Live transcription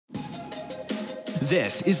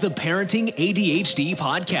This is the Parenting ADHD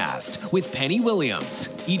podcast with Penny Williams.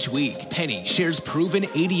 Each week, Penny shares proven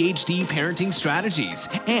ADHD parenting strategies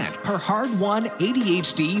and her hard-won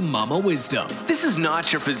ADHD mama wisdom. This is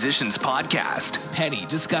not your physician's podcast. Penny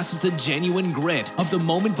discusses the genuine grit of the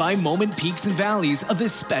moment-by-moment peaks and valleys of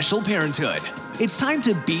this special parenthood. It's time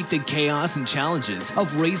to beat the chaos and challenges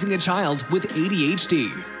of raising a child with ADHD.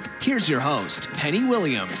 Here's your host, Penny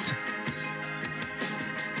Williams.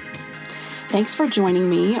 Thanks for joining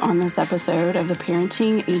me on this episode of the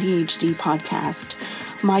Parenting ADHD podcast.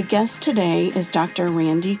 My guest today is Dr.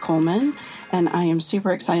 Randy Coleman, and I am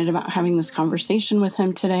super excited about having this conversation with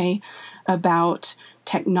him today about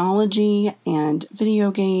technology and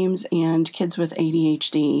video games and kids with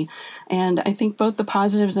ADHD. And I think both the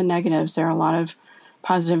positives and negatives, there are a lot of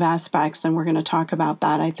positive aspects, and we're going to talk about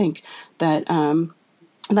that. I think that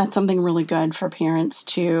that's something really good for parents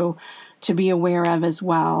to be aware of as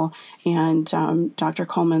well. And Dr.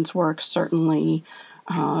 Coleman's work certainly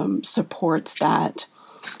supports that.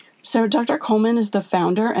 So Dr. Coleman is the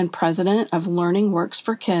founder and president of Learning Works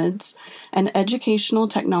for Kids, an educational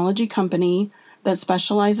technology company that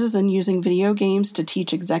specializes in using video games to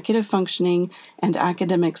teach executive functioning and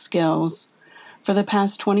academic skills. For the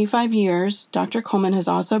past 25 years, Dr. Coleman has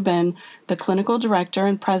also been the clinical director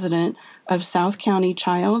and president of South County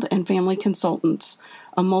Child and Family Consultants,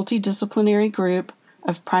 a multidisciplinary group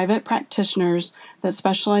of private practitioners that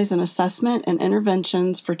specialize in assessment and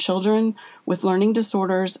interventions for children with learning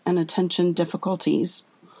disorders and attention difficulties.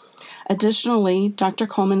 Additionally, Dr.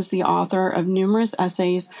 Coleman is the author of numerous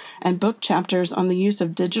essays and book chapters on the use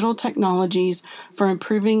of digital technologies for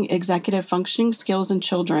improving executive functioning skills in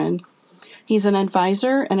children. He's an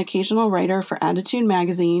advisor and occasional writer for Attitude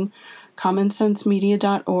Magazine,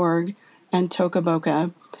 commonsensemedia.org, and Toca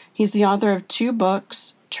Boca. He's the author of 2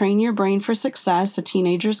 books, Train Your Brain for Success, A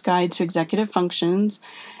Teenager's Guide to Executive Functions,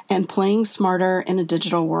 and Playing Smarter in a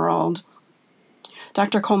Digital World.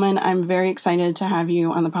 Dr. Coleman, I'm very excited to have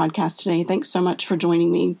you on the podcast today. Thanks so much for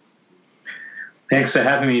joining me. Thanks for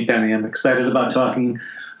having me, Penny. I'm excited about talking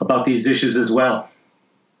about these issues as well.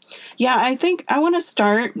 Yeah, I think I want to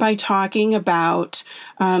start by talking about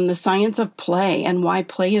the science of play and why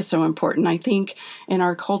play is so important. I think in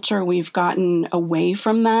our culture, we've gotten away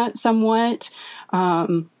from that somewhat.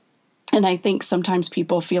 And I think sometimes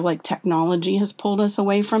people feel like technology has pulled us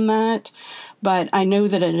away from that. But I know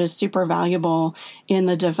that it is super valuable in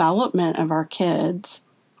the development of our kids.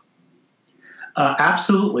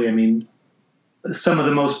 Absolutely. I mean, some of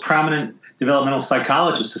the most prominent developmental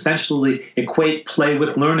psychologists essentially equate play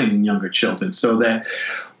with learning in younger children, so that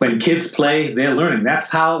when kids play, they're learning.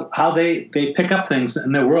 That's how they pick up things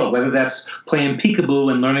in their world, whether that's playing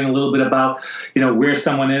peekaboo and learning a little bit about, where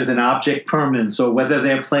someone is in object permanence, or whether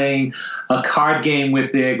they're playing a card game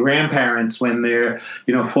with their grandparents when they're,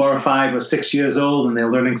 4 or 5 or 6 years old, and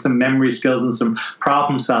they're learning some memory skills and some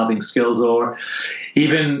problem solving skills, or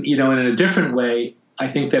even, in a different way. I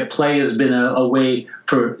think that play has been a way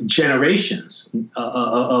for generations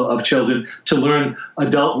of children to learn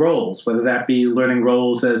adult roles, whether that be learning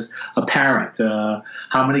roles as a parent.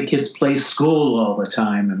 How many kids play school all the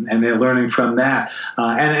time, and they're learning from that.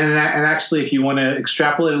 And actually, if you want to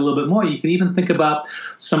extrapolate a little bit more, you can even think about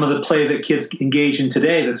some of the play that kids engage in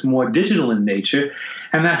today that's more digital in nature,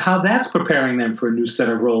 and how that's preparing them for a new set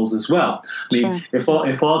of roles as well. I mean, sure.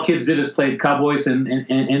 if all kids did is played cowboys and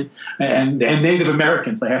Native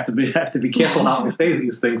Americans, I have to be careful how I say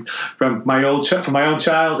these things from my own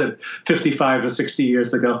childhood 55 or 60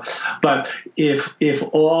 years ago. But if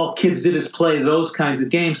all kids did is play those kinds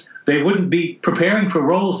of games, they wouldn't be preparing for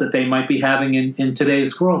roles that they might be having in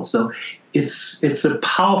today's world. So it's a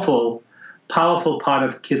powerful part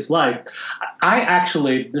of kids' life. I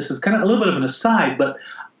actually, this is kind of a little bit of an aside, but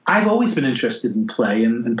I've always been interested in play,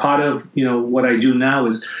 and part of what I do now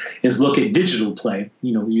is look at digital play,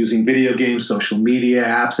 using video games, social media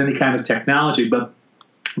apps, any kind of technology. But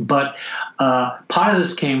part of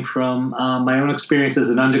this came from my own experience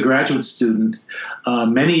as an undergraduate student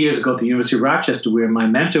many years ago at the University of Rochester, where my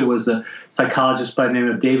mentor was a psychologist by the name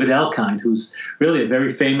of David Elkind, who's really a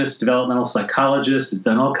very famous developmental psychologist. He's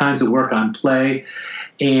done all kinds of work on play.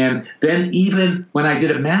 And then even when I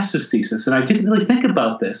did a master's thesis, and I didn't really think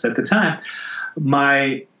about this at the time,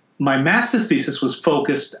 my master's thesis was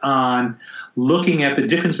focused on looking at the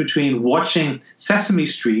difference between watching Sesame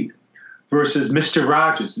Street versus Mr.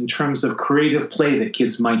 Rogers in terms of creative play that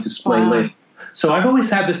kids might display later. So I've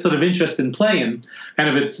always had this sort of interest in play, and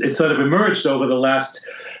kind of it's sort of emerged over the last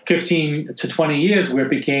 15 to 20 years, where it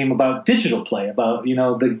became about digital play, about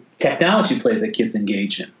the technology play that kids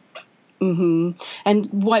engage in. Mm-hmm. And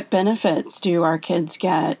what benefits do our kids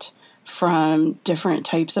get from different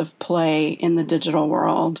types of play in the digital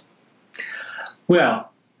world?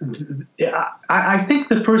 Well, I think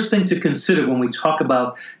the first thing to consider when we talk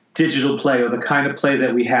about digital play or the kind of play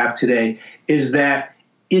that we have today is that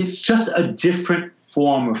it's just a different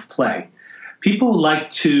form of play. People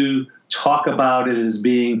like to talk about it as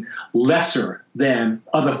being lesser than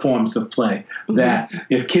other forms of play. Mm-hmm. That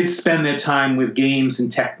if kids spend their time with games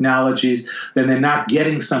and technologies, then they're not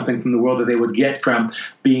getting something from the world that they would get from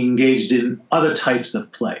being engaged in other types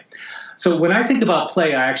of play. So when I think about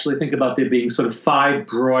play, I actually think about there being sort of 5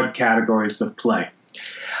 broad categories of play.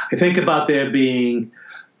 I think about there being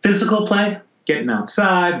physical play, getting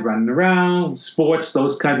outside, running around, sports,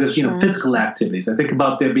 those kinds of physical activities. I think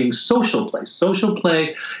about there being social play. Social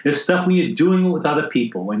play is stuff when you're doing it with other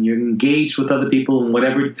people, when you're engaged with other people, and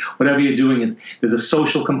whatever you're doing, there's a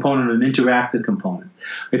social component, an interactive component.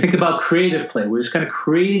 I think about creative play, where it's kind of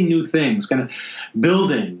creating new things, kind of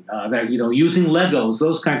building, using Legos,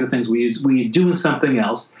 those kinds of things where you're doing something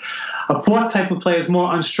else. A 4th type of play is more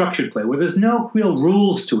unstructured play, where there's no real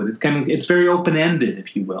rules to it. It's very open-ended,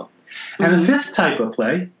 if you will. And the 5th type of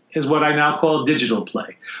play is what I now call digital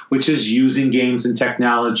play, which is using games and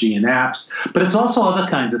technology and apps. But it's also other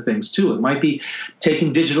kinds of things, too. It might be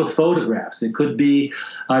taking digital photographs. It could be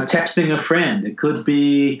texting a friend. It could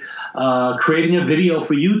be creating a video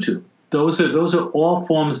for YouTube. Those are all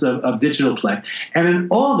forms of digital play. And in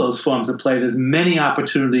all those forms of play, there's many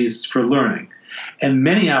opportunities for learning and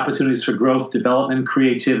many opportunities for growth, development, and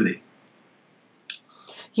creativity.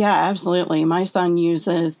 Yeah, absolutely. My son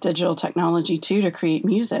uses digital technology, too, to create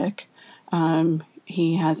music.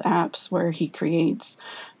 He has apps where he creates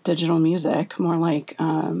digital music, more like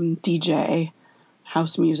DJ,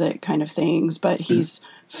 house music kind of things. But he's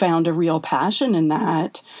found a real passion in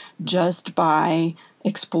that just by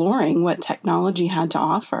exploring what technology had to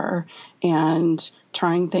offer and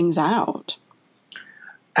trying things out.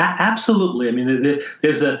 Absolutely. I mean,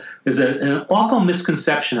 there's an awful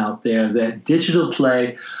misconception out there that digital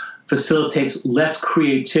play facilitates less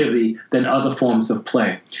creativity than other forms of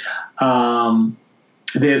play.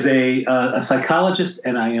 There's a psychologist,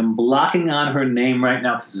 and I am blocking on her name right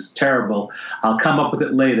now. This is terrible. I'll come up with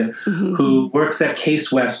it later. Mm-hmm. Who works at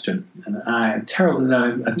Case Western, and I'm terrible.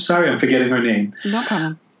 I'm sorry, I'm forgetting her name. No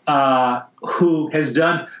problem. Who has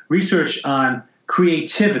done research on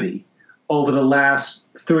creativity over the last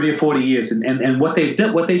 30 or 40 years, and what they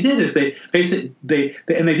did is they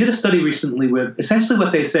did a study recently where essentially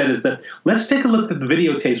what they said is that let's take a look at the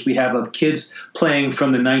videotapes we have of kids playing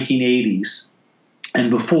from the 1980s and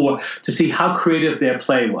before to see how creative their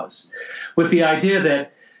play was, with the idea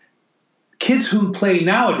that kids who play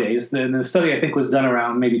nowadays, and the study I think was done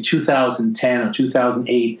around maybe 2010 or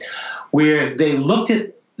 2008, where they looked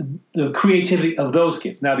at the creativity of those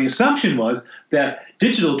kids. Now, the assumption was that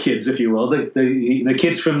digital kids, if you will, the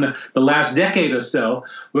kids from the last decade or so,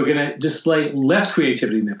 were going to display less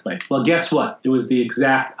creativity in their play. Well, guess what? It was the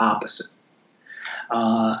exact opposite.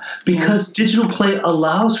 Because digital play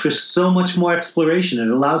allows for so much more exploration. It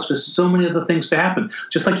allows for so many other things to happen.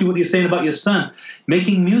 Just like what you're saying about your son,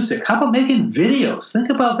 making music. How about making videos? Think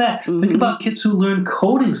about that. Mm-hmm. Think about kids who learn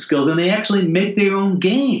coding skills and they actually make their own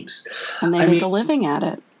games. And they make a living at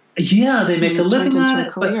it. Yeah, they make a living on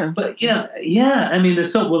it, but I mean,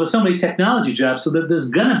 there's so many technology jobs, so that there's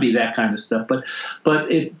gonna be that kind of stuff. But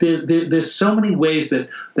there's so many ways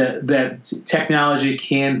that technology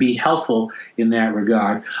can be helpful in that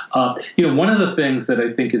regard. One of the things that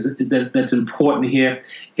I think that's important here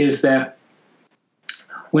is that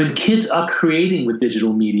when kids are creating with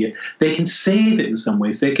digital media, they can save it in some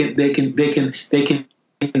ways. They can make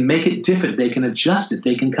it different. They can adjust it.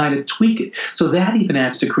 They can kind of tweak it. So that even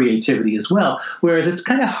adds to creativity as well. Whereas it's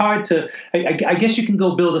kind of hard to, I guess you can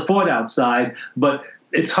go build a fort outside, but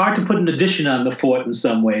it's hard to put an addition on the fort in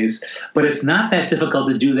some ways. But it's not that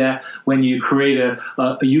difficult to do that when you create a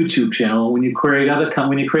YouTube channel, when you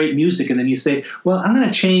create music, and then you say, well, I'm going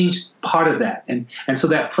to change part of that. And so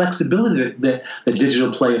that flexibility that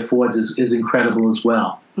digital play affords is incredible as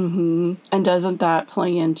well. Mm-hmm. And doesn't that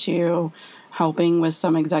play into helping with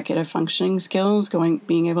some executive functioning skills,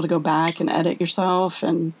 being able to go back and edit yourself?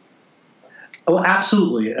 And oh,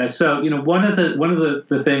 absolutely. So one of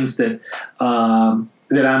the things that I'm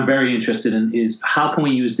very interested in is how can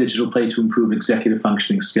we use digital play to improve executive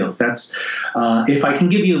functioning skills. That's if I can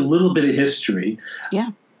give you a little bit of history.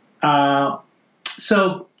 Yeah.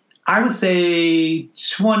 So I would say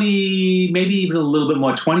 20, maybe even a little bit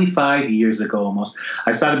more, 25 years ago almost,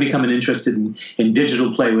 I started becoming interested in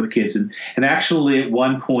digital play with kids. And actually at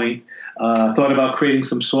one point, thought about creating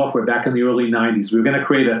some software back in the early 90s. We were going to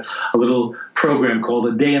create a little program called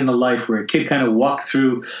A Day in the Life, where a kid kind of walked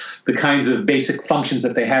through the kinds of basic functions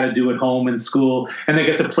that they had to do at home and school, and they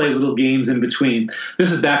get to play little games in between.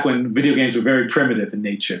 This is back when video games were very primitive in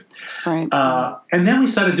nature. Right. And then we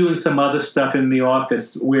started doing some other stuff in the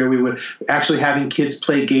office where we were actually having kids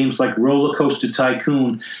play games like Roller Coaster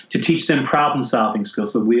Tycoon to teach them problem-solving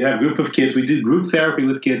skills. So we had a group of kids. We do group therapy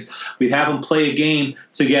with kids. We'd have them play a game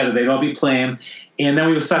together. They'd all be playing. And then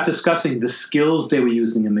we would start discussing the skills they were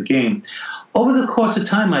using in the game. Over the course of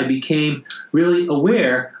time, I became really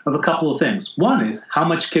aware of a couple of things. One is how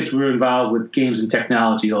much kids were involved with games and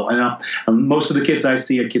technology. Most of the kids I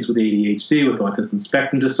see are kids with ADHD, with autism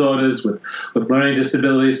spectrum disorders, with learning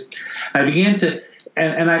disabilities. I began to,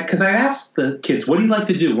 because I asked the kids, what do you like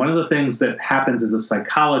to do? One of the things that happens as a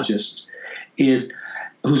psychologist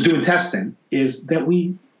who's doing testing is that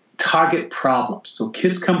we target problems. So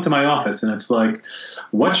kids come to my office and it's like,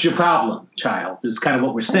 what's your problem, child? Is kind of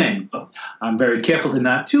what we're saying. But I'm very careful to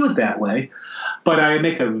not do it that way. But I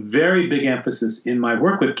make a very big emphasis in my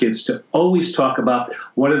work with kids to always talk about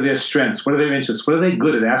what are their strengths, what are their interests, what are they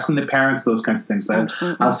good at, asking the parents those kinds of things.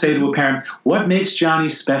 I'll say to a parent, what makes Johnny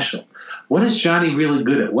special? What is Johnny really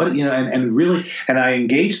good at? And I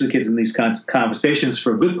engage the kids in these kinds of conversations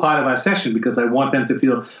for a good part of our session because I want them to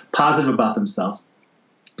feel positive about themselves.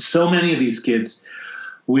 So many of these kids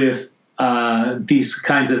with these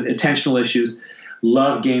kinds of attentional issues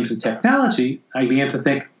love games and technology. I began to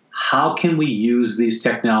think, how can we use these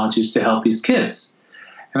technologies to help these kids?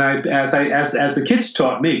 And as the kids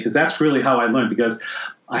taught me, because that's really how I learned, because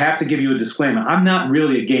I have to give you a disclaimer. I'm not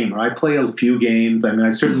really a gamer. I play a few games. I mean,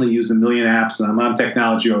 I certainly use a million apps, and I'm on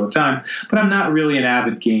technology all the time, but I'm not really an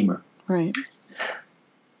avid gamer. Right.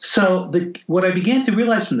 So what I began to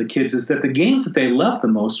realize from the kids is that the games that they loved the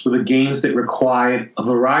most were the games that required a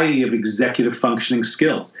variety of executive functioning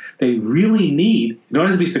skills. They really need, in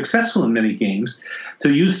order to be successful in many games,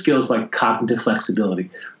 to use skills like cognitive flexibility.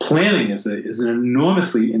 Planning is an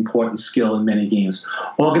enormously important skill in many games.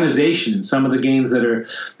 Organization in some of the games that are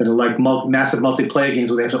like massive multiplayer games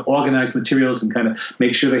where they have to organize materials and kind of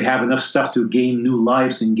make sure they have enough stuff to gain new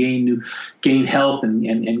lives and gain health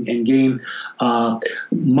and gain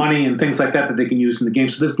money and things like that they can use in the game.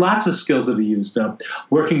 So there's lots of skills that are used.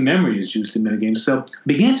 Working memory is used in many games. So I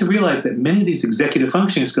began to realize that many of these executive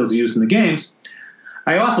functioning skills are used in the games.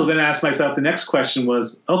 I also then asked myself, the next question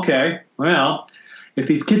was, okay, well, if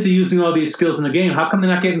these kids are using all these skills in the game, how come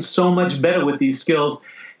they're not getting so much better with these skills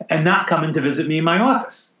and not coming to visit me in my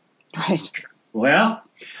office? Right. Well,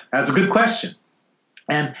 that's a good question.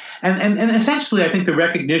 And essentially, I think the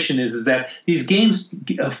recognition is that these games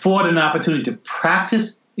afford an opportunity to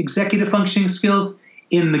practice executive functioning skills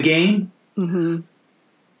in the game. Mm-hmm.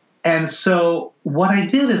 And so what I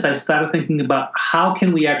did is I started thinking about how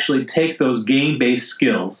can we actually take those game-based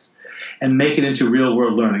skills and make it into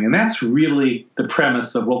real-world learning. And that's really the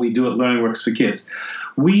premise of what we do at Learning Works for Kids.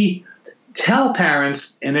 We tell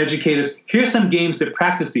parents and educators, here's some games that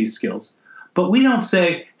practice these skills. But we don't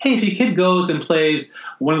say, hey, if your kid goes and plays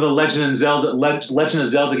one of the Legend of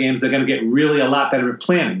Zelda games, they're going to get really a lot better at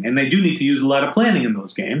planning. And they do need to use a lot of planning in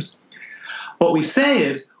those games. What we say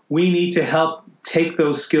is we need to help take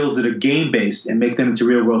those skills that are game-based and make them into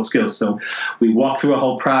real-world skills. So we walk through a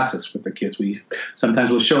whole process with the kids. Sometimes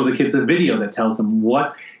we'll show the kids a video that tells them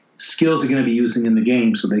what skills they're going to be using in the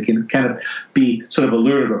game so they can kind of be sort of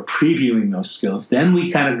alerted or previewing those skills. Then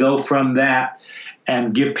we kind of go from that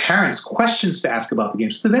and give parents questions to ask about the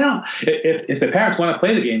game. So they don't. If the parents want to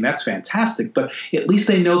play the game, that's fantastic. But at least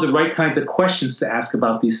they know the right kinds of questions to ask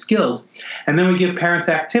about these skills. And then we give parents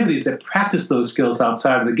activities that practice those skills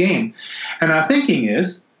outside of the game. And our thinking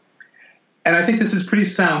is, and I think this is pretty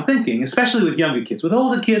sound thinking, especially with younger kids. With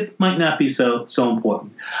older kids, might not be so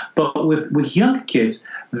important. But with younger kids,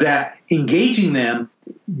 that engaging them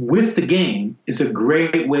with the game is a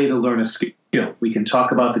great way to learn a skill. We can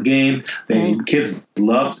talk about the game. Kids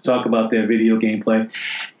love to talk about their video gameplay.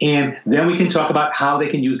 And then we can talk about how they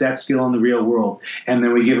can use that skill in the real world. And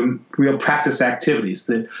then we give them real practice activities.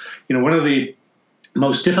 That, one of the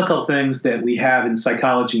most difficult things that we have in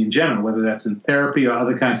psychology in general, whether that's in therapy or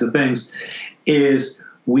other kinds of things, is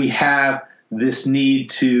we have this need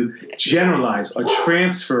to generalize or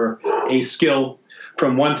transfer a skill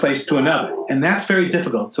from one place to another. And that's very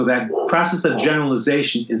difficult. So that process of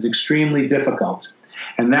generalization is extremely difficult.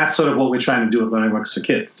 And that's sort of what we're trying to do at Learning Works for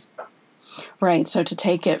Kids. Right. So to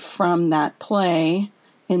take it from that play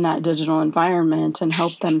in that digital environment and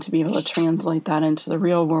help them to be able to translate that into the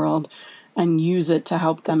real world and use it to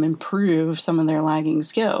help them improve some of their lagging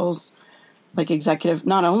skills like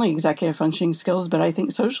not only executive functioning skills, but I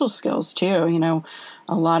think social skills too. You know,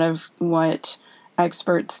 a lot of what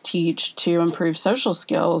experts teach to improve social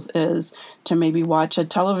skills is to maybe watch a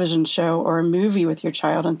television show or a movie with your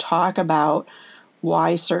child and talk about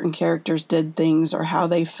why certain characters did things or how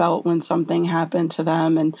they felt when something happened to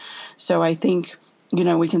them. And so I think, you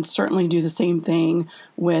know, we can certainly do the same thing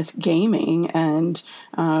with gaming and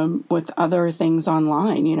with other things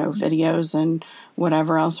online, you know, videos and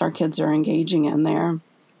whatever else our kids are engaging in there.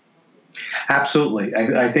 Absolutely.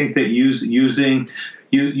 I think that using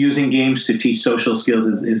games to teach social skills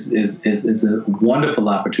is a wonderful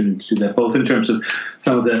opportunity to do that, both in terms of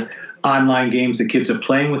some of the online games that kids are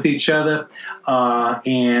playing with each other,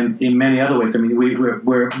 and in many other ways. I mean,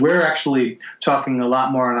 we're actually talking a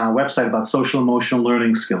lot more on our website about social emotional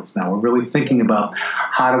learning skills now. We're really thinking about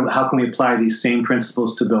how can we apply these same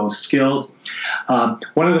principles to those skills.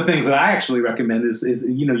 One of the things that I actually recommend is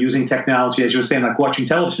you know, using technology, as you were saying, like watching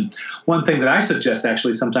television. One thing that I suggest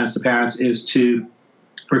actually sometimes to parents is to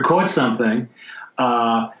record something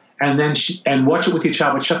and then and watch it with your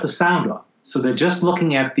child, but shut the sound off. So they're just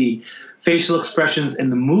looking at the facial expressions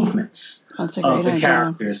and the movements of the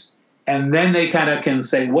characters. And then they kind of can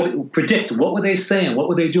say, predict what were they saying, what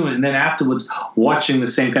were they doing, and then afterwards watching the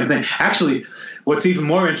same kind of thing. Actually, what's even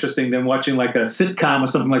more interesting than watching like a sitcom or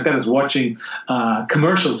something like that is watching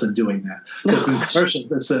commercials and doing that. Because in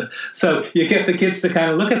commercials, so you get the kids to kind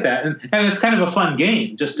of look at that, and it's kind of a fun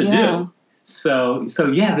game just to do. So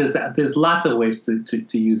yeah, there's lots of ways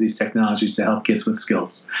to use these technologies to help kids with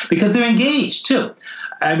skills because they're engaged too.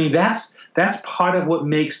 I mean, that's part of what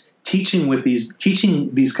makes teaching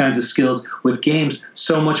these kinds of skills with games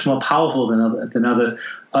so much more powerful than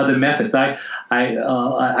other methods.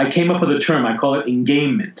 I came up with a term. I call it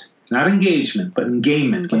engainment. Not engagement, but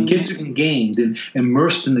engainment. When kids are engaged and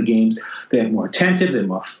immersed in the games, they're more attentive, they're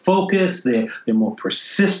more focused, they're more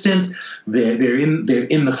persistent, they're in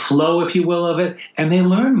the flow, if you will, of it, and they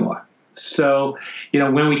learn more. So, you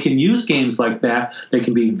know, when we can use games like that, they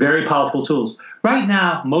can be very powerful tools. Right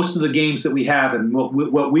now, most of the games that we have and what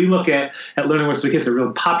we look at Learning Works for Kids are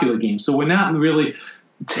real popular games. So we're not really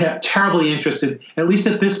terribly interested, at least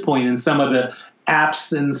at this point, in some of the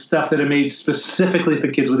apps and stuff that are made specifically for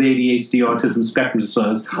kids with ADHD, autism spectrum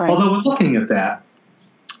disorders, although we're looking at that.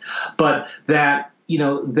 But that, you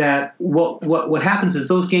know, that what happens is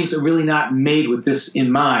those games are really not made with this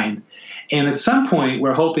in mind. And at some point,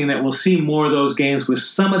 we're hoping that we'll see more of those games where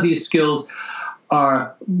some of these skills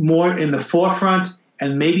are more in the forefront,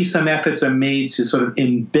 and maybe some efforts are made to sort of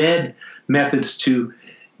embed methods to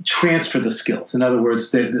transfer the skills. In other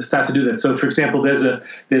words, they start to do that. So, for example, there's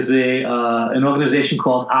an organization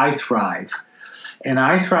called iThrive, and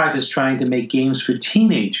iThrive is trying to make games for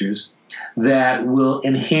teenagers that will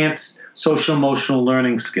enhance social emotional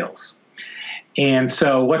learning skills. And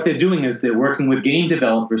so what they're doing is they're working with game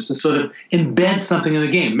developers to sort of embed something in the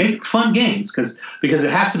game, make fun games because it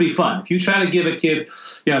has to be fun. If you try to give a kid,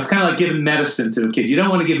 you know, it's kind of like giving medicine to a kid. You don't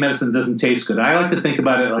want to give medicine that doesn't taste good. I like to think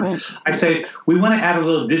about it like I say we want to add a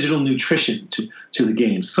little digital nutrition to the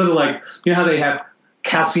games, sort of like, you know how they have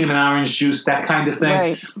calcium and orange juice, that kind of thing.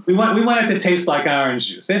 Right. We want it to taste like orange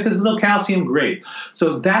juice. If there's a little calcium, great.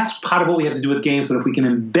 So that's part of what we have to do with games. But if we can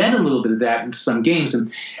embed a little bit of that into some games,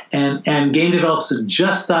 and game developers are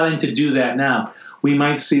just starting to do that now, we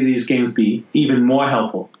might see these games be even more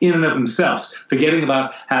helpful in and of themselves, forgetting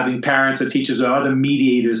about having parents or teachers or other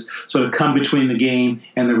mediators sort of come between the game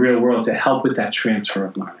and the real world to help with that transfer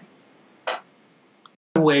of learning.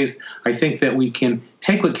 Ways I think that we can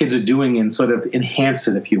take what kids are doing and sort of enhance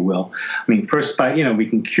it, if you will. I mean, first by, you know, we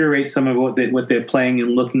can curate some of what they're playing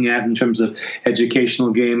and looking at in terms of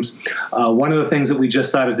educational games. One of the things that we just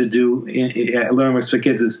started to do at Learning Works for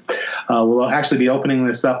Kids is we'll actually be opening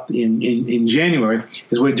this up in January.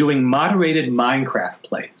 Is we're doing moderated Minecraft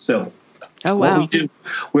play. So. Oh, wow. What we do,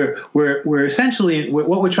 we're essentially what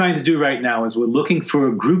we're trying to do right now is we're looking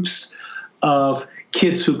for groups of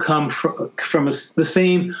kids who come from the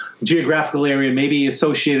same geographical area, maybe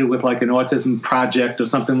associated with like an autism project or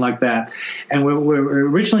something like that. And we're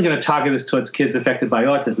originally going to target this towards kids affected by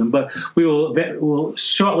autism, but we'll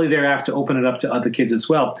shortly thereafter open it up to other kids as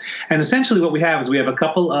well. And essentially what we have is we have a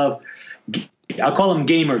couple of, I'll call them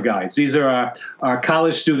gamer guides. These are our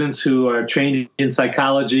college students who are trained in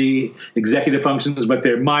psychology, executive functions, but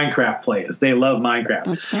they're Minecraft players. They love Minecraft.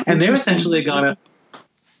 That's so and they're essentially going to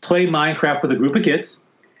play Minecraft with a group of kids,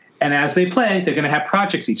 And as they play, they're going to have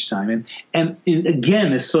projects each time. And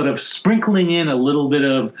again, it's sort of sprinkling in a little bit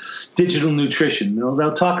of digital nutrition.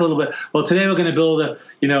 They'll talk a little bit. Well, today we're going to build we're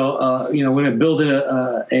going to build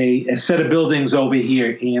a set of buildings over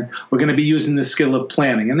here, and we're going to be using the skill of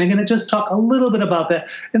planning. And they're going to just talk a little bit about that.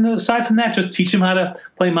 And aside from that, just teach them how to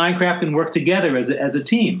play Minecraft and work together as a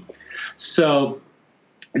team. So,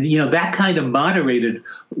 that kind of moderated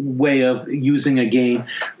way of using a game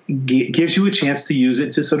gives you a chance to use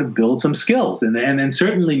it to sort of build some skills. And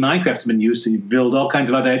certainly Minecraft's been used to build all kinds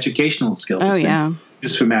of other educational skills. Oh, yeah.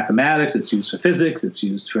 Used for mathematics, it's used for physics, it's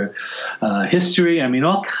used for history. I mean,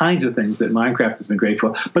 all kinds of things that Minecraft has been great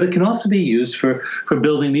for. But it can also be used for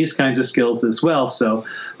building these kinds of skills as well. So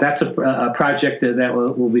that's a project that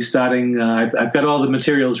we'll be starting. I've got all the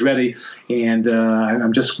materials ready, and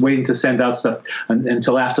I'm just waiting to send out stuff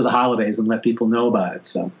until after the holidays and let people know about it.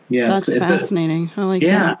 So, yeah. That's fascinating. I like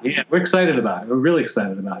that. Yeah, we're excited about it. We're really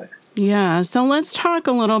excited about it. Yeah. So let's talk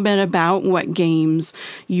a little bit about what games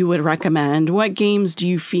you would recommend. What games do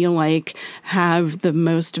you feel like have the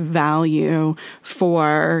most value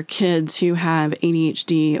for kids who have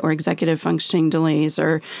ADHD or executive functioning delays,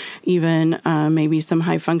 or even maybe some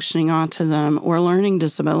high functioning autism or learning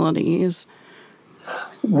disabilities?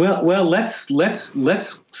 Well, let's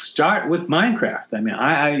start with Minecraft. I mean,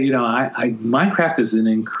 Minecraft is an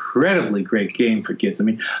incredibly great game for kids. I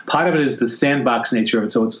mean, part of it is the sandbox nature of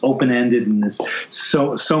it, so it's open-ended and there's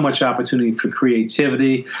so much opportunity for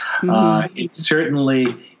creativity. Mm-hmm. It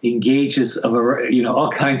certainly engages all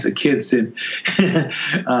kinds of kids with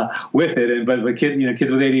it, but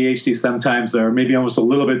kids with ADHD sometimes are maybe almost a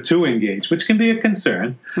little bit too engaged, which can be a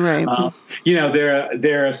concern. Right.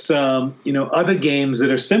 There are some other games that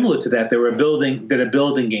are similar to that. That are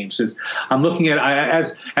building games. I'm looking at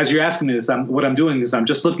as you're asking me this, what I'm doing is I'm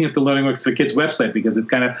just looking at the Learning Works for Kids website because it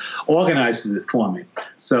kind of organizes it for me.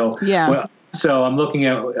 So yeah. So I'm looking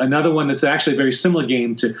at another one that's actually a very similar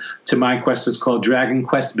game to MindQuest. It's called Dragon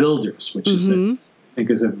Quest Builders, which is I think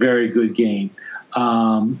is a very good game.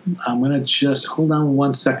 I'm going to just hold on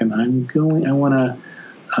one second. I want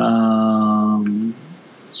to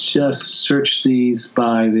just search these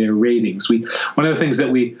by their ratings. One of the things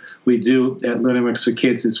that we do at Learning Works for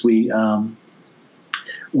Kids is we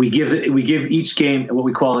give each game what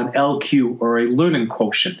we call an LQ, or a learning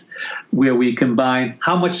quotient, where we combine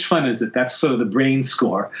how much fun is it. That's sort of the brain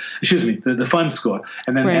score. Excuse me, the fun score,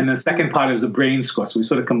 and then and the second part is the brain score. So we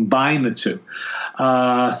sort of combine the two.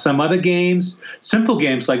 Some other games, simple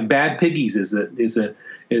games like Bad Piggies, is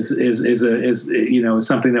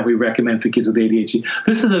something that we recommend for kids with ADHD.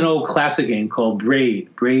 This is an old classic game called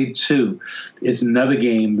Braid. Braid 2 is another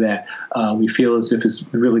game that we feel as if is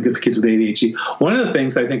really good for kids with ADHD. One of the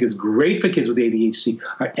things I think is great for kids with ADHD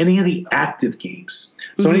are any of the active games.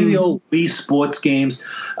 So any of the old Wii Sports games,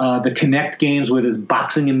 the Kinect games where there's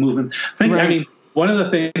boxing and movement. I mean, one of the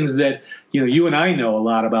things that you and I know a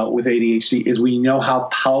lot about with ADHD is we know how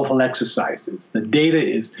powerful exercise is. The data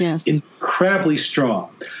is incredibly strong.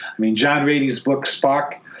 I mean, John Rady's book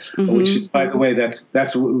Spark, which is, by the way, that's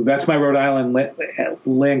my Rhode Island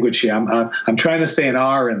language here. I'm trying to say an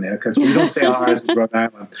R in there because we don't say R's in Rhode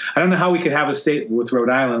Island. I don't know how we could have a state with Rhode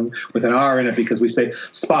Island with an R in it because we say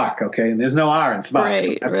Spock, okay, and there's no R in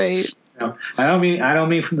Spock. Right. I don't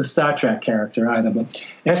mean from the Star Trek character either, but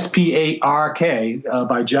SPARK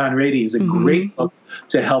by John Rady is a great book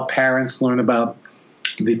to help parents learn about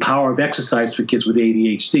the power of exercise for kids with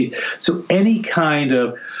ADHD. So any kind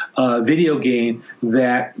of video game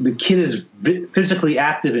that the kid is physically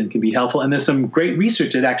active in can be helpful. And there's some great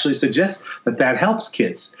research that actually suggests that helps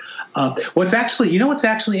kids. What's actually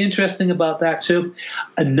interesting about that too,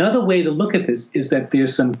 another way to look at this is that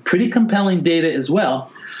there's some pretty compelling data as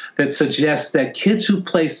well that suggests that kids who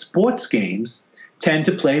play sports games tend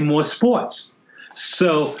to play more sports.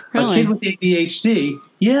 So a kid with ADHD,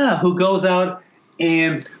 who goes out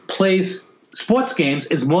and plays sports games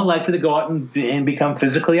is more likely to go out and become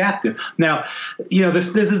physically active. Now,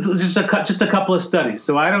 this is just a couple of studies,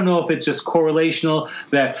 so I don't know if it's just correlational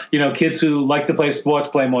that kids who like to play sports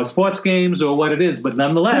play more sports games or what it is, but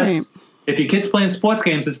nonetheless. Right. If your kid's playing sports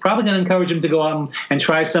games, it's probably going to encourage them to go out and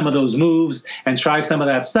try some of those moves and try some of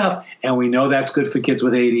that stuff. And we know that's good for kids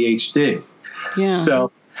with ADHD. Yeah.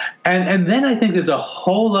 So, and then I think there's a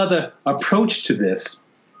whole other approach to this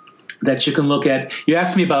that you can look at. You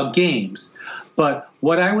asked me about games, but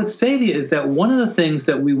what I would say to you is that one of the things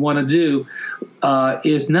that we want to do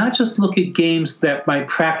is not just look at games that might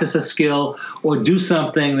practice a skill or do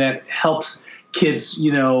something that helps kids,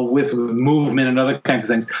 with movement and other kinds of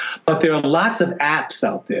things. But there are lots of apps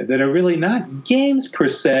out there that are really not games per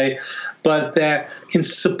se, but that can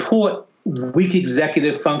support weak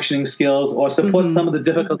executive functioning skills or support some of the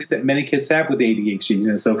difficulties that many kids have with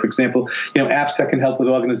ADHD. So, for example, apps that can help with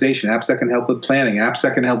organization, apps that can help with planning, apps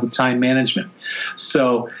that can help with time management.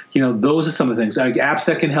 So, those are some of the things. Like apps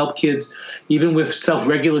that can help kids even with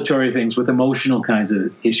self-regulatory things, with emotional kinds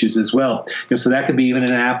of issues as well. So that could be even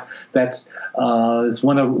an app that's is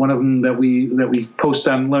one of them that we post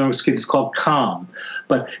on Learn with Kids. It's called Calm,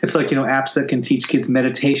 but it's like apps that can teach kids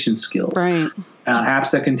meditation skills. Right.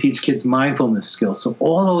 Apps that can teach kids mindfulness skills. So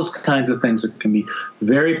all those kinds of things that can be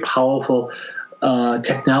very powerful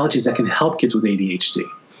technologies that can help kids with ADHD.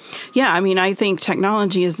 Yeah, I think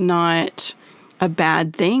technology is not a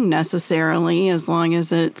bad thing necessarily, as long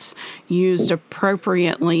as it's used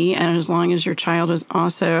appropriately and as long as your child is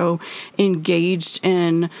also engaged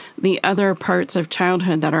in the other parts of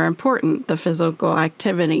childhood that are important, the physical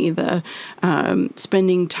activity, the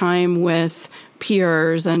spending time with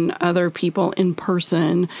peers and other people in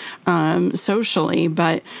person, socially.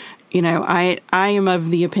 But I am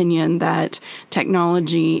of the opinion that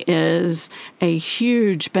technology is a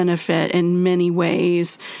huge benefit in many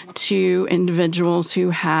ways to individuals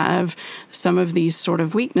who have some of these sort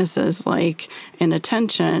of weaknesses, like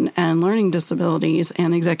inattention and learning disabilities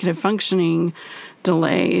and executive functioning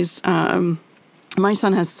delays. My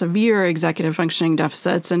son has severe executive functioning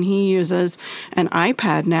deficits, and he uses an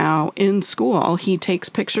iPad now in school. He takes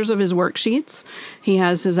pictures of his worksheets. He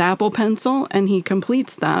has his Apple Pencil, and he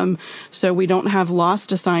completes them. So we don't have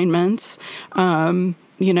lost assignments.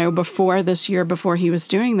 Before this year, before he was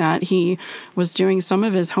doing that, he was doing some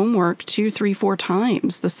of his homework 2, 3, 4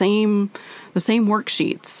 times, the same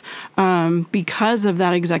worksheets, because of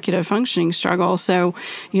that executive functioning struggle. So,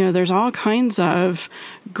 there's all kinds of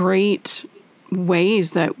great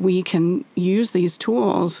ways that we can use these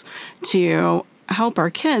tools to help our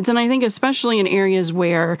kids. And I think especially in areas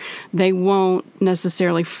where they won't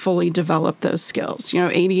necessarily fully develop those skills.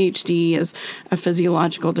 ADHD is a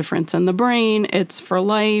physiological difference in the brain. It's for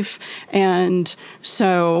life. And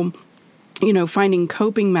so, finding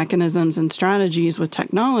coping mechanisms and strategies with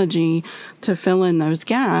technology to fill in those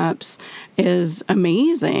gaps is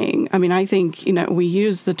amazing. I think, we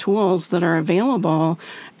use the tools that are available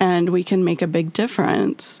and we can make a big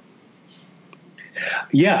difference.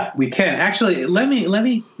 Yeah, we can. Actually, let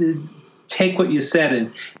me take what you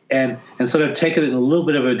said and sort of take it in a little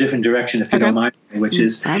bit of a different direction, if you don't mind, which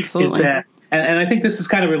is, absolutely. Is that, and I think this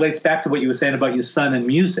kind of relates back to what you were saying about your son and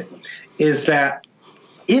music, is that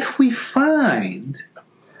if we find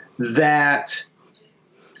that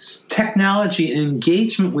technology and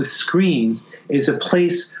engagement with screens is a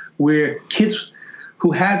place where kids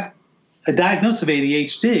who have a diagnosis of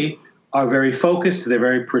ADHD are very focused, they're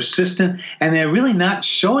very persistent, and they're really not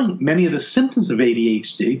showing many of the symptoms of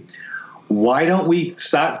ADHD, why don't we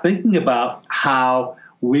start thinking about how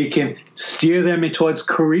we can steer them towards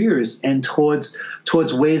careers and towards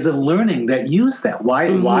ways of learning that use that?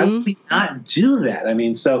 Why would we not do that?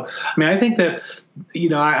 I think that,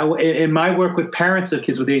 in my work with parents of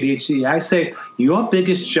kids with ADHD, I say your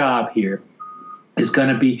biggest job here is going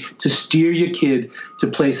to be to steer your kid to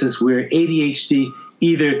places where ADHD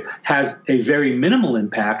either has a very minimal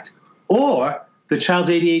impact or the child's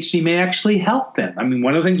ADHD may actually help them.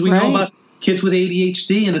 One of the things we know about kids with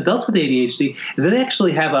ADHD and adults with ADHD is that they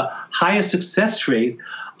actually have a higher success rate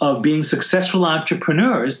of being successful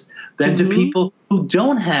entrepreneurs than to people who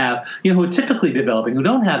don't have, who are typically developing, who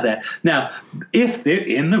don't have that. Now, if they're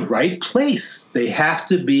in the right place, they have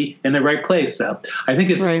to be in the right place. I think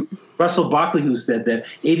it's Russell Barkley who said that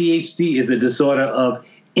ADHD is a disorder of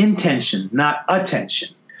intention, not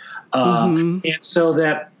attention. And so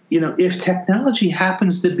that, if technology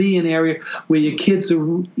happens to be an area where your kids are,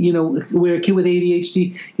 where a kid with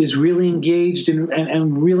ADHD is really engaged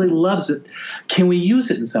and really loves it, can we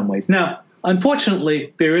use it in some ways? Now,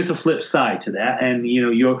 unfortunately, there is a flip side to that, and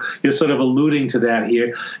you're sort of alluding to that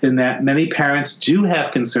here, in that many parents do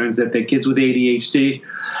have concerns that their kids with ADHD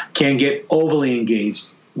can get overly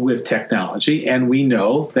engaged with technology, and we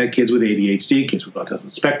know that kids with ADHD, kids with autism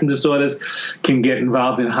spectrum disorders, can get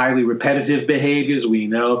involved in highly repetitive behaviors. We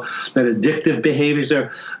know that addictive behaviors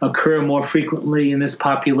occur more frequently in this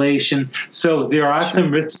population. So there are some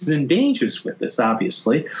risks and dangers with this,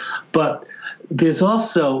 obviously, but there's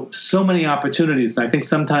also so many opportunities, and I think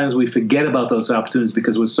sometimes we forget about those opportunities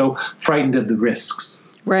because we're so frightened of the risks.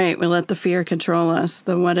 Right. We let the fear control us,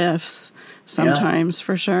 the what ifs sometimes,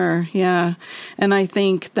 for sure. Yeah. And I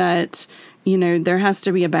think that, there has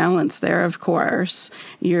to be a balance there, of course.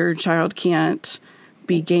 Your child can't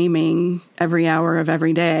be gaming every hour of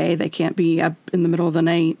every day. They can't be up in the middle of the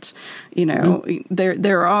night.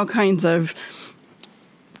 There are all kinds of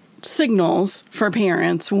signals for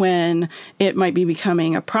parents when it might be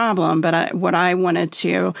becoming a problem. But what I wanted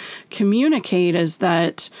to communicate is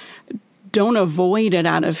that don't avoid it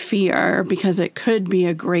out of fear, because it could be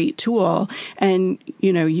a great tool, and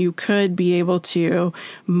you could be able to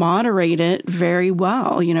moderate it very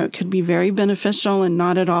well. It could be very beneficial and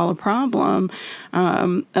not at all a problem.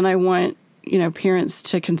 And I want parents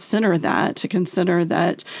to consider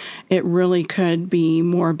that it really could be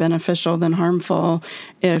more beneficial than harmful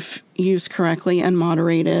if used correctly and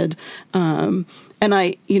moderated. And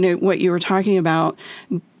what you were talking about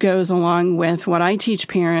goes along with what I teach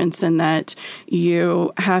parents, in that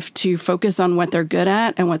you have to focus on what they're good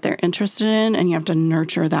at and what they're interested in, and you have to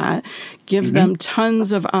nurture that. Give them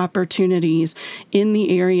tons of opportunities in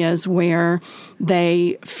the areas where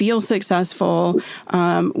they feel successful,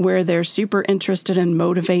 where they're super interested and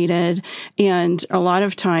motivated. And a lot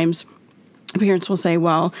of times, parents will say,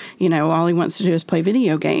 well, all he wants to do is play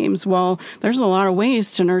video games. Well, there's a lot of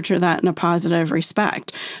ways to nurture that in a positive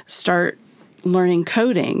respect. Start learning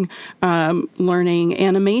coding, learning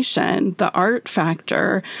animation, the art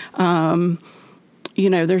factor.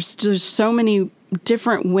 There's just so many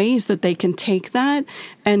different ways that they can take that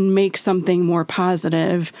and make something more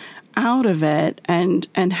positive out of it, and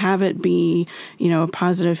have it be, a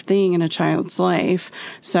positive thing in a child's life.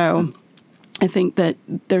 So I think that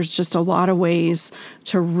there's just a lot of ways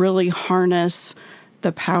to really harness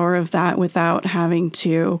the power of that without having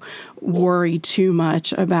to worry too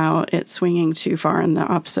much about it swinging too far in the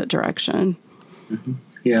opposite direction. Mm-hmm.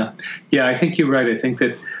 Yeah. I think you're right. I think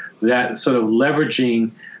that sort of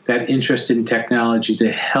leveraging that interest in technology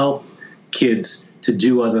to help kids to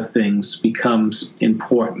do other things becomes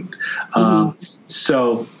important.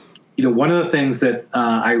 So, one of the things that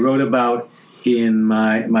I wrote about in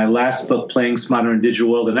my last book, Playing Smarter in a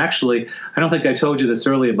Digital World, and actually, I don't think I told you this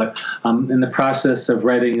earlier, but I'm in the process of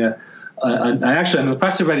writing I'm in the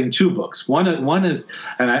process of writing two books. One is,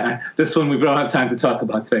 and this one we don't have time to talk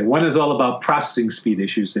about today. One is all about processing speed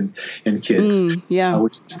issues in kids,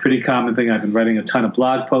 which is a pretty common thing. I've been writing a ton of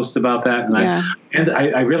blog posts about that, and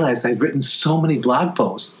I realized I'd written so many blog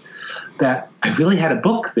posts that I really had a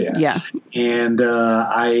book there. Yeah. And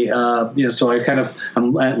so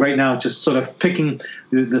I'm right now just sort of picking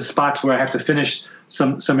the spots where I have to finish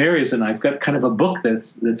some areas, and I've got kind of a book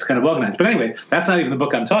that's kind of organized. But anyway, that's not even the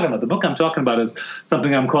book I'm talking about. The book I'm talking about is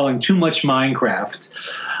something I'm calling Too Much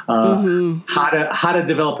Minecraft. How to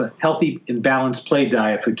develop a healthy and balanced play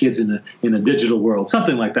diet for kids in a digital world,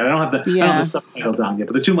 something like that. I don't have the subtitle down yet,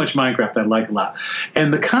 but the Too Much Minecraft I like a lot.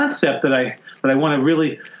 And the concept that I want to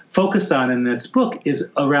really focus on in this book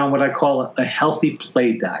is around what I call a healthy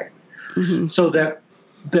play diet. So that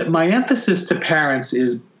my emphasis to parents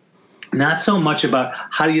is not so much about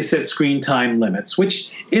how do you set screen time limits,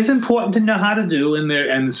 which is important to know how to do,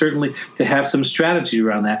 and certainly to have some strategy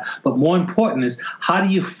around that. But more important is how do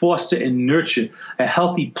you foster and nurture a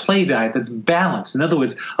healthy play diet that's balanced. In other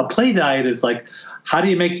words, a play diet is like, how do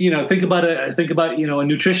you make, think about a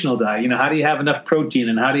nutritional diet. How do you have enough protein,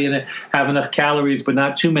 and how do you have enough calories but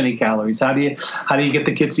not too many calories? How do you get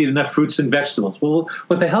the kids to eat enough fruits and vegetables? Well,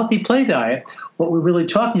 with a healthy play diet, what we're really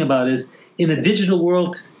talking about is, in a digital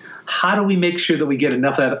world, how do we make sure that we get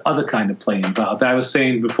enough of that other kind of play involved? I was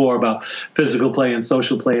saying before about physical play and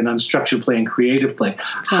social play and unstructured play and creative play.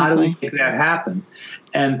 Exactly. How do we make that happen?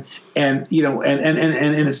 And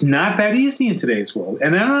it's not that easy in today's world.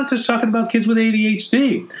 And I'm not just talking about kids with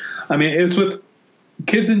ADHD. I mean, it's with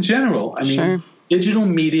kids in general. I mean, digital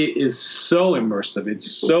media is so immersive. It's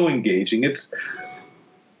so engaging. It's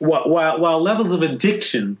while levels of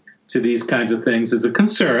addiction to these kinds of things is a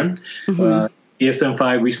concern.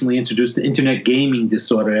 DSM-5 recently introduced the internet gaming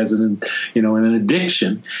disorder as an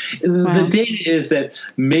addiction. Wow. The data is that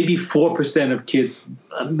maybe 4% of kids,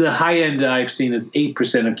 the high end I've seen is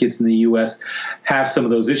 8% of kids in the U.S. have some of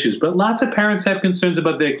those issues. But lots of parents have concerns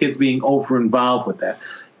about their kids being over-involved with that.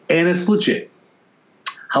 And it's legit.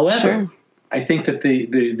 However, I think that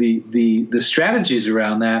the strategies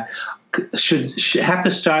around that should have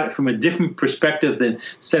to start from a different perspective than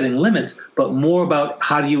setting limits, but more about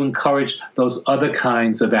how do you encourage those other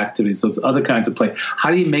kinds of activities, those other kinds of play.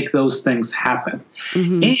 How do you make those things happen?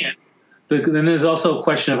 And then there's also a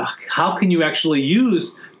question of how can you actually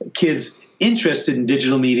use kids interested in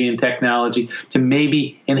digital media and technology to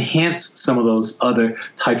maybe enhance some of those other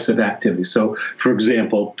types of activities. So, for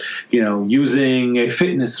example, using a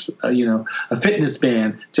fitness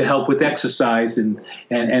band to help with exercise and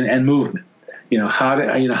movement.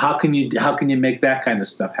 how can you make that kind of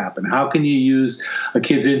stuff happen? How can you use a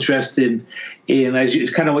kid's interest in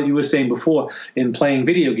kind of what you were saying before, in playing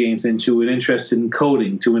video games, into an interest in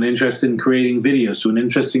coding, to an interest in creating videos, to an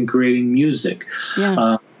interest in creating music?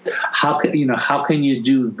 Yeah. How can you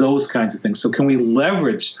do those kinds of things? So can we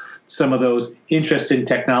leverage some of those interests in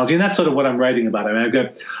technology? And that's sort of what I'm writing about. I mean, I've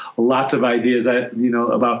got lots of ideas,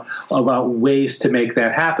 about ways to make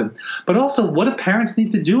that happen. But also, what do parents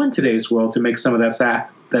need to do in today's world to make some of that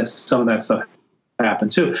stuff happen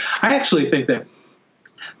too? I actually think that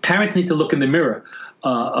parents need to look in the mirror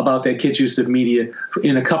about their kids' use of media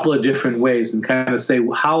in a couple of different ways, and kind of say,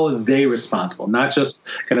 how are they responsible? Not just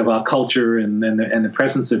kind of our culture and the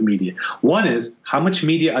presence of media. One is, how much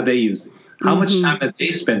media are they using? How much time are they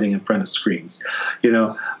spending in front of screens?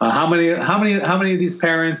 How many of these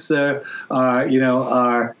parents are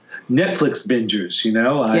Netflix bingers?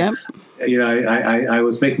 Yep. I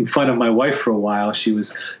was making fun of my wife for a while. She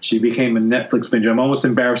became a Netflix binger. I'm almost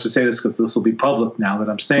embarrassed to say this because this will be public now that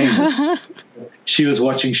I'm saying this. She was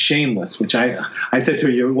watching Shameless, which I said to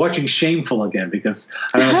her, "You're watching Shameful again," because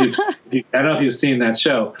I don't know if you've seen that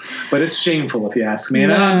show, but it's shameful if you ask me.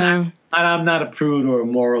 And I'm not a prude or a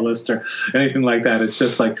moralist or anything like that. It's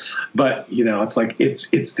just like, but it's like it's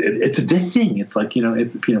addicting. It's like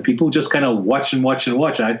people just kind of watch and watch and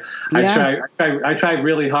watch. I try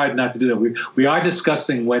really hard not to do that. We are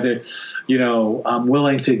discussing whether I'm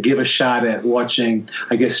willing to give a shot at watching.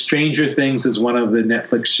 I guess Stranger Things is one of the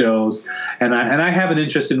Netflix shows, and I have an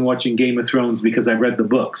interest in watching Game of Thrones because I read the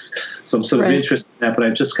books, so I'm sort of interested in that. But I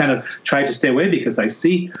just kind of try to stay away because I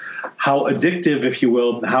see how addictive, if you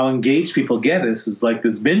will, how engaged people get. This is like,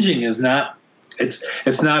 this binging is not,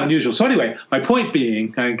 it's not unusual. So anyway, my point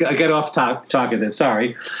being, I get off talk of this,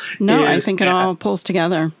 sorry. No, I think it all pulls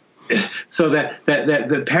together. So that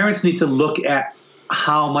the parents need to look at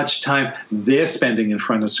how much time they're spending in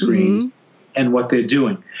front of screens and what they're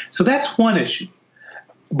doing. So that's one issue.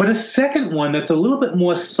 But a second one that's a little bit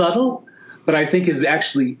more subtle, but I think is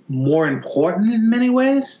actually more important in many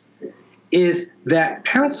ways, is that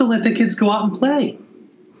parents don't let their kids go out and play.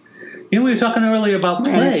 We were talking earlier about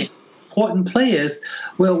play. Important play is,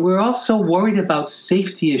 well, we're also worried about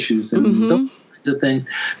safety issues and those kinds of things,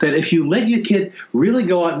 that if you let your kid really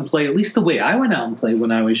go out and play, at least the way I went out and played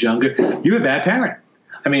when I was younger, you're a bad parent.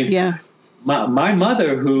 I mean, my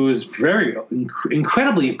mother, who's very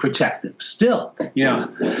incredibly protective still, I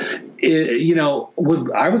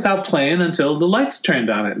was out playing until the lights turned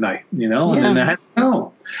on at night, and then I had to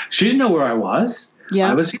go. She didn't know where I was. Yeah.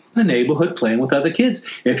 I was in the neighborhood playing with other kids.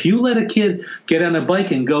 If you let a kid get on a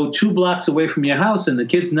bike and go 2 blocks away from your house and the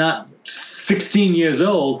kid's not 16 years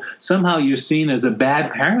old, somehow you're seen as a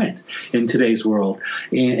bad parent in today's world.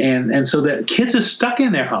 And so that kids are stuck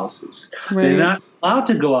in their houses. Right. They're not allowed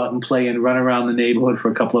to go out and play and run around the neighborhood for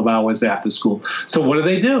a couple of hours after school. So what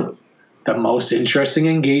do? The most interesting,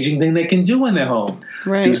 engaging thing they can do when they're home.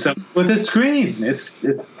 Right. Do something with a screen. It's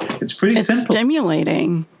pretty simple. It's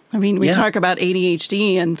stimulating. I mean, we talk about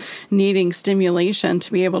ADHD and needing stimulation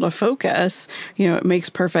to be able to focus. It makes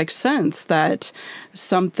perfect sense that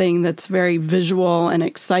something that's very visual and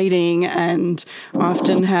exciting and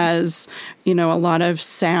often has, a lot of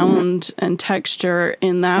sound and texture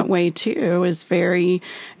in that way too, is very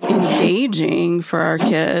engaging for our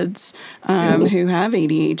kids who have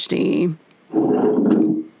ADHD.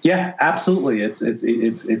 Yeah, absolutely. It's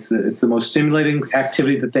the most stimulating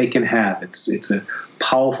activity that they can have. It's a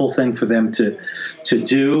powerful thing for them to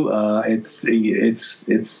do. It's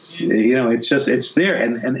there,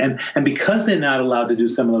 and because they're not allowed to do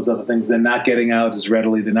some of those other things, they're not getting out as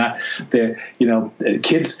readily.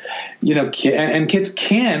 Kids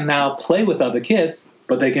can now play with other kids,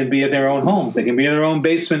 but they can be at their own homes. They can be in their own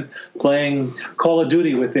basement playing Call of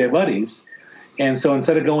Duty with their buddies. And so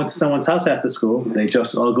instead of going to someone's house after school, they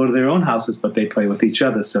just all go to their own houses, but they play with each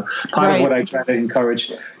other. So part of what I try to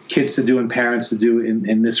encourage kids to do and parents to do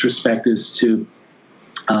in this respect is to,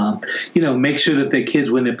 make sure that their kids,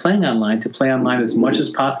 when they're playing online, to play online as much as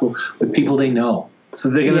possible with people they know. So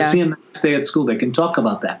they're going to see them stay at school. They can talk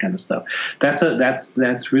about that kind of stuff.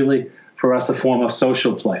 That's really, for us, a form of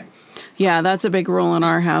social play. Yeah, that's a big rule in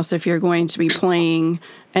our house. If you're going to be playing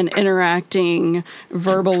and interacting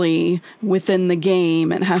verbally within the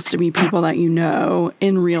game, it has to be people that you know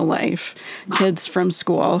in real life, kids from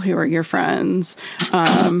school who are your friends.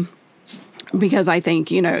 Because I think,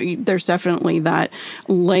 there's definitely that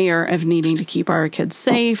layer of needing to keep our kids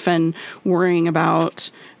safe and worrying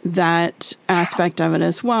about that aspect of it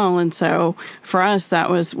as well. And so for us, that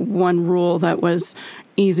was one rule that was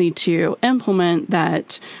easy to implement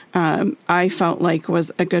that I felt like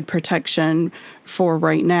was a good protection for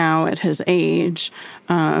right now at his age.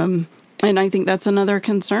 And I think that's another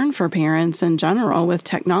concern for parents in general with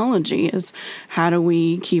technology is how do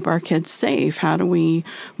we keep our kids safe? How do we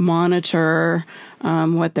monitor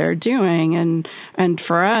what they're doing? And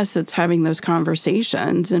for us, it's having those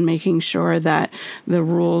conversations and making sure that the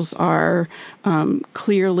rules are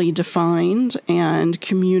clearly defined and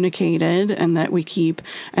communicated, and that we keep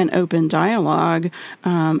an open dialogue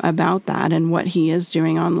about that and what he is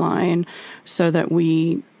doing online, so that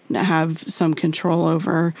we have some control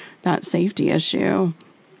over that safety issue.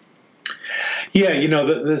 Yeah,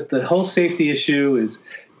 the whole safety issue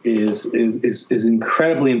is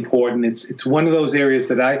incredibly important. It's one of those areas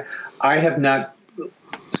that I have not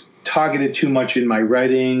targeted too much in my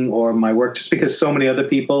writing or my work, just because so many other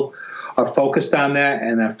people are focused on that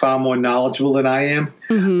and are far more knowledgeable than I am.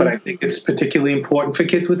 Mm-hmm. But I think it's particularly important for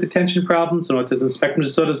kids with attention problems and autism spectrum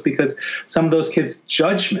disorders, because some of those kids'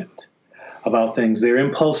 judgment about things, their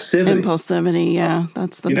impulsivity. Yeah,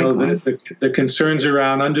 that's the big one. The concerns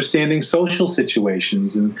around understanding social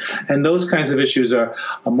situations and those kinds of issues are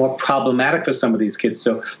more problematic for some of these kids.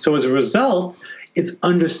 So as a result, it's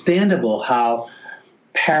understandable how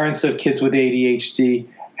parents of kids with ADHD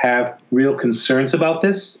have real concerns about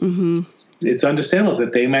this. Mm-hmm. It's understandable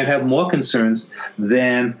that they might have more concerns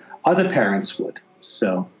than other parents would.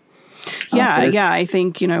 So. Yeah. I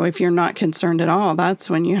think, if you're not concerned at all, that's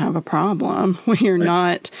when you have a problem, when you're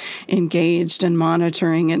not engaged in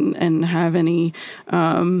monitoring and have any,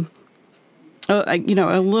 a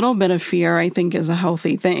little bit of fear, I think, is a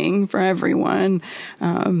healthy thing for everyone,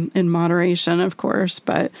 in moderation, of course.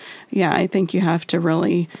 But yeah, I think you have to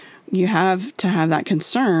have that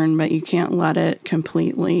concern, but you can't let it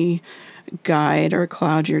completely guide or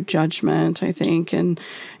cloud your judgment, I think, in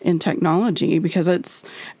technology, because it's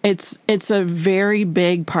a very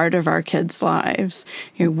big part of our kids' lives.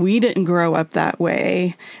 We didn't grow up that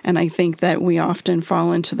way, and I think that we often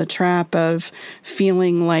fall into the trap of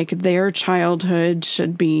feeling like their childhood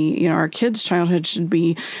should be, our kids' childhood should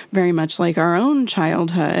be very much like our own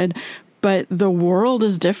childhood, but the world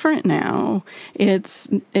is different now. It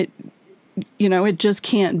just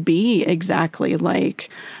can't be exactly like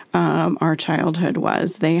our childhood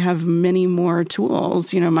was. They have many more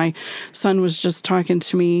tools. My son was just talking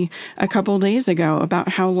to me a couple days ago about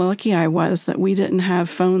how lucky I was that we didn't have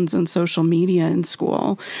phones and social media in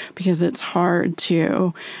school, because it's hard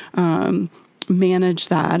to manage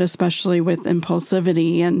that, especially with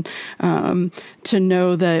impulsivity, and to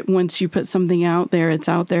know that once you put something out there, it's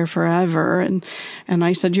out there forever. And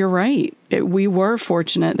I said, you're right. We were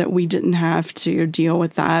fortunate that we didn't have to deal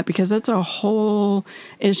with that, because it's a whole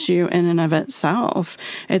issue in and of itself.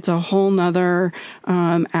 It's a whole nother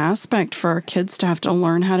aspect for our kids to have to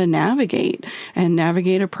learn how to navigate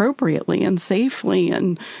appropriately and safely.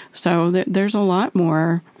 And so there's a lot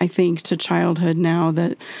more, I think, to childhood now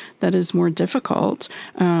that is more difficult.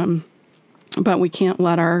 But we can't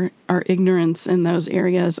let our ignorance in those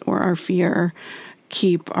areas or our fear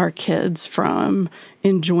keep our kids from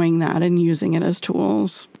enjoying that and using it as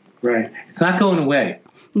tools. Right. It's not going away.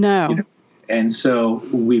 No. And so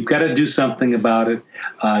we've got to do something about it.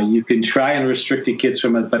 You can try and restrict your kids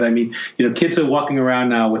from it, but kids are walking around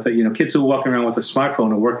now with kids who are walking around with a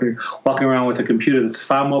smartphone or walking around with a computer that's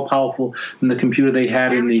far more powerful than the computer they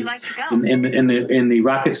had in the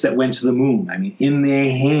rockets that went to the moon. In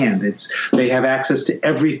their hand, they have access to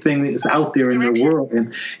everything that is out there in the world,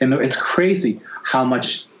 and it's crazy how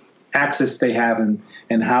much access they have and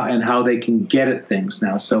how they can get at things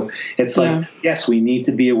now. So it's like, yes, we need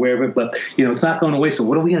to be aware of it, but it's not going away. So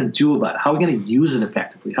what are we going to do about it? How are we going to use it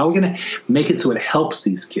effectively? How are we going to make it so it helps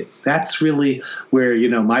these kids? That's really where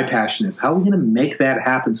my passion is. How are we going to make that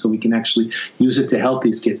happen so we can actually use it to help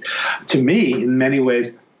these kids? To me, in many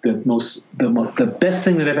ways, the best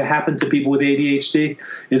thing that ever happened to people with ADHD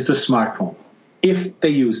is the smartphone, if they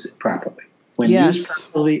use it properly. When used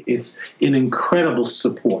properly, it's an incredible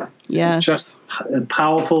support. Yes. Just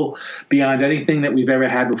powerful beyond anything that we've ever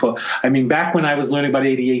had before. Back when I was learning about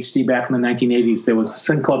ADHD back in the 1980s, there was this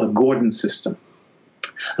thing called the Gordon system.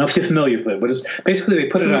 I don't know if you're familiar with it, but basically they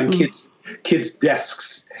put it on kids'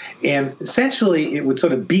 desks. And essentially it would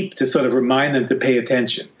sort of beep to sort of remind them to pay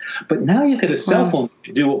attention. But now you get a cell phone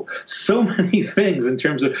to do so many things in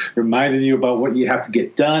terms of reminding you about what you have to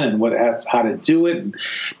get done and how to do it.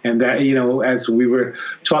 And as we were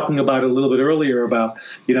talking about a little bit earlier about,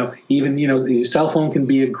 even your cell phone can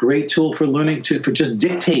be a great tool for learning for just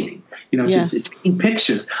dictating. Yes. just taking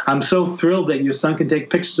pictures. I'm so thrilled that your son can take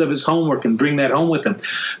pictures of his homework and bring that home with him.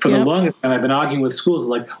 For the longest time, I've been arguing with schools,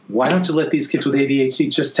 like, why don't you let these kids with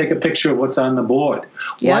ADHD just take a picture of what's on the board?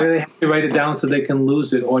 Why do they have to write it down so they can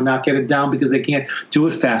lose it or not get it down because they can't do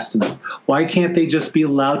it fast enough? Why can't they just be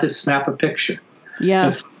allowed to snap a picture?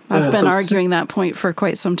 Yes. I've been arguing that point for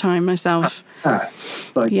quite some time myself.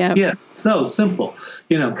 So simple.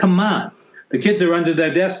 Come on. The kids are under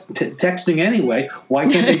their desk texting anyway.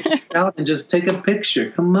 Why can't they get out and just take a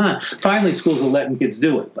picture? Come on. Finally, schools are letting kids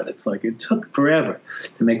do it, but it's like it took forever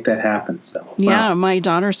to make that happen. So my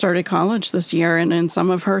daughter started college this year, and in some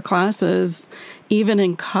of her classes, even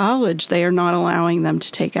in college, they are not allowing them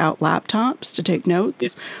to take out laptops to take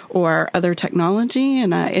notes or other technology,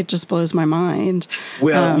 and it just blows my mind.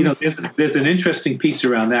 Well, there's an interesting piece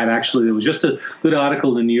around that, actually. There was just a good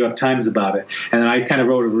article in the New York Times about it, and I kind of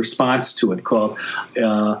wrote a response to it called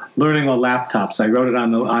Learning on Laptops. I wrote it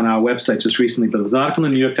on our website just recently, but there was an article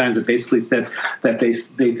in the New York Times that basically said that they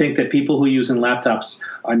think that people who use laptops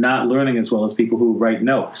are not learning as well as people who write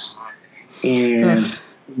notes. And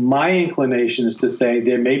my inclination is to say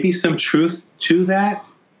there may be some truth to that.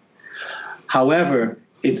 However,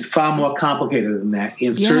 it's far more complicated than that.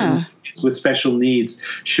 And certain kids with special needs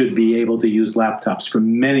should be able to use laptops for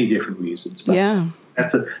many different reasons. But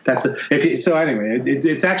it's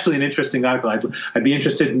actually an interesting article. I'd be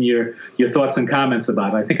interested in your thoughts and comments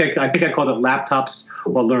about it. I think I called it Laptops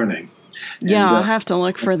or Learning. I'll have to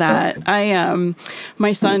look for that.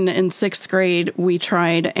 My son in 6th grade, we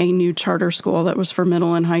tried a new charter school that was for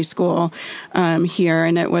middle and high school here,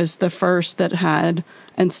 and it was the first that had,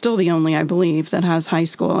 and still the only, I believe, that has high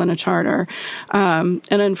school and a charter. And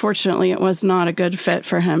unfortunately, it was not a good fit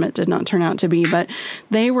for him. It did not turn out to be, but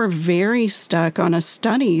they were very stuck on a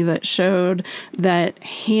study that showed that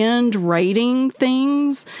handwriting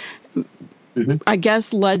things I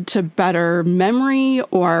guess led to better memory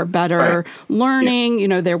or better learning.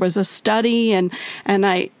 Yes. There was a study and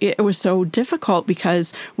it was so difficult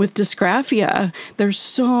because with dysgraphia, there's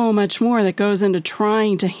so much more that goes into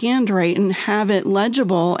trying to handwrite and have it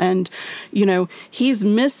legible. And, he's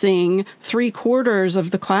missing 3/4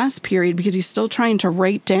 of the class period because he's still trying to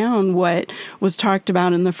write down what was talked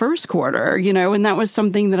about in the first quarter, and that was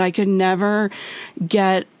something that I could never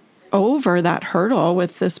get over, that hurdle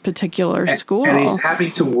with this particular school. And he's having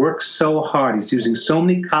to work so hard. He's using so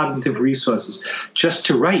many cognitive resources just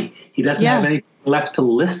to write. He doesn't have anything left to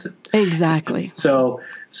listen. Exactly. So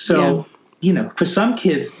for some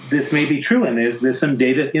kids, this may be true, and there's some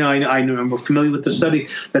data. I'm familiar with the study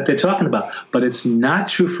that they're talking about, but it's not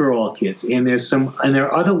true for all kids. And there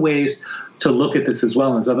are other ways to look at this as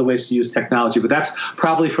well, and there's other ways to use technology. But that's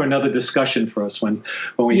probably for another discussion for us when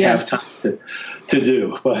we have time to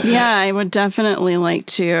do. But I would definitely like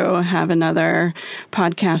to have another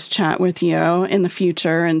podcast chat with you in the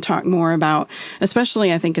future and talk more about,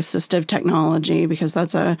 especially I think assistive technology, because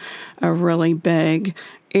that's a really big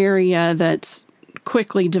area that's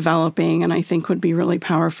quickly developing and I think would be really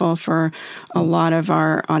powerful for a lot of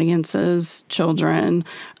our audience's children.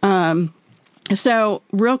 So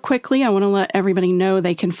real quickly, I want to let everybody know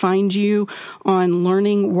they can find you on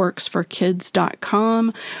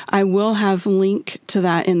learningworksforkids.com. I will have link to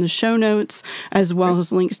that in the show notes, as well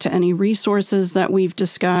as links to any resources that we've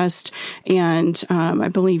discussed. And I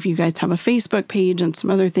believe you guys have a Facebook page and some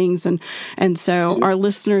other things. And so our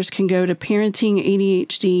listeners can go to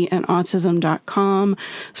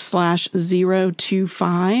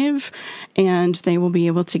parentingadhdandautism.com/025, and they will be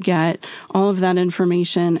able to get all of that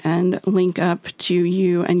information and link up to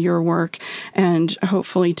you and your work and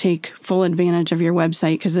hopefully take full advantage of your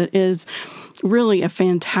website, because it is really a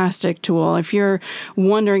fantastic tool. If you're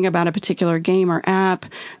wondering about a particular game or app,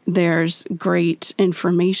 there's great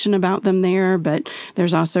information about them there, but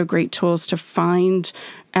there's also great tools to find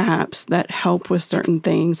apps that help with certain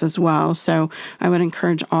things as well. So I would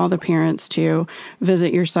encourage all the parents to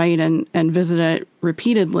visit your site and visit it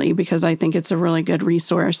repeatedly, because I think it's a really good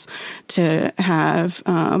resource to have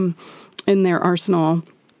in their arsenal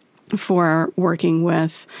for working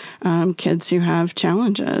with kids who have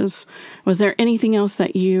challenges. Was there anything else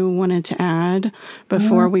that you wanted to add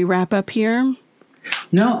before we wrap up here?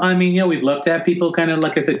 No, we'd love to have people kind of,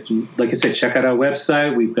 like I said, check out our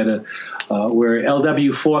website. We've got we're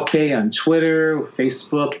LW4K on Twitter,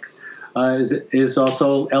 Facebook is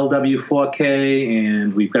also LW4K,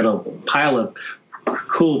 and we've got a pile of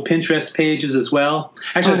cool Pinterest pages as well.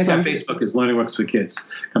 Actually, awesome. I think our Facebook is Learning Works for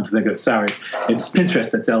Kids. Come to think of it, sorry. It's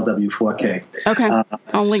Pinterest, that's LW4K. Okay.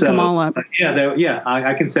 I'll link them all up.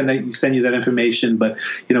 I can send you that information, but,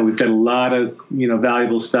 we've got a lot of,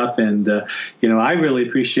 valuable stuff, and, I really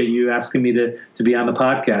appreciate you asking me to be on the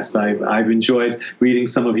podcast. I've enjoyed reading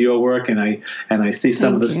some of your work, and I see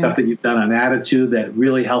some of the stuff that you've done on attitude that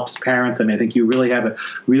really helps parents. I mean, I think you really have a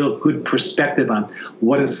real good perspective on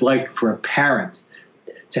what it's like for a parent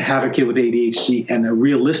to have a kid with ADHD and a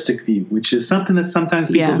realistic view, which is something that sometimes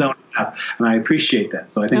people don't have, and I appreciate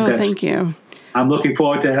that. So I think thank you. I'm looking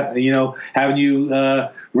forward to having you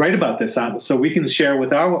write about this so we can share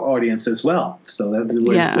with our audience as well. So I would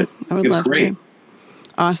love great. to.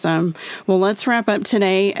 Awesome. Well, let's wrap up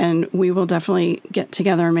today, and we will definitely get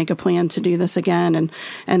together and make a plan to do this again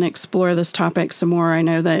and explore this topic some more. I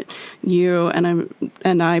know that you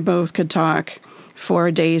and I both could talk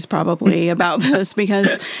for days probably about this because,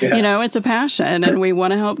 it's a passion and we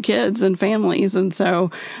want to help kids and families. And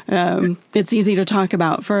so it's easy to talk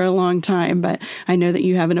about for a long time, but I know that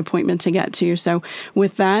you have an appointment to get to. So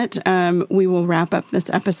with that, we will wrap up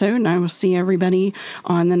this episode, and I will see everybody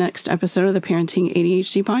on the next episode of the Parenting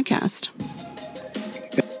ADHD podcast.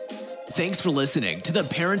 Thanks for listening to the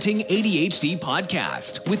Parenting ADHD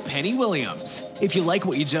podcast with Penny Williams. If you like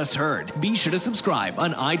what you just heard, be sure to subscribe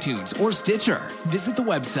on iTunes or Stitcher. Visit the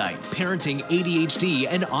website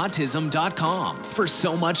parentingadhdandautism.com for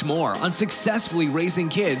so much more on successfully raising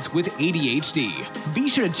kids with ADHD. Be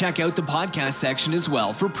sure to check out the podcast section as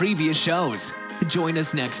well for previous shows. Join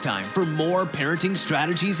us next time for more parenting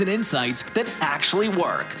strategies and insights that actually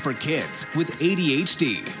work for kids with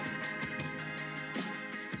ADHD.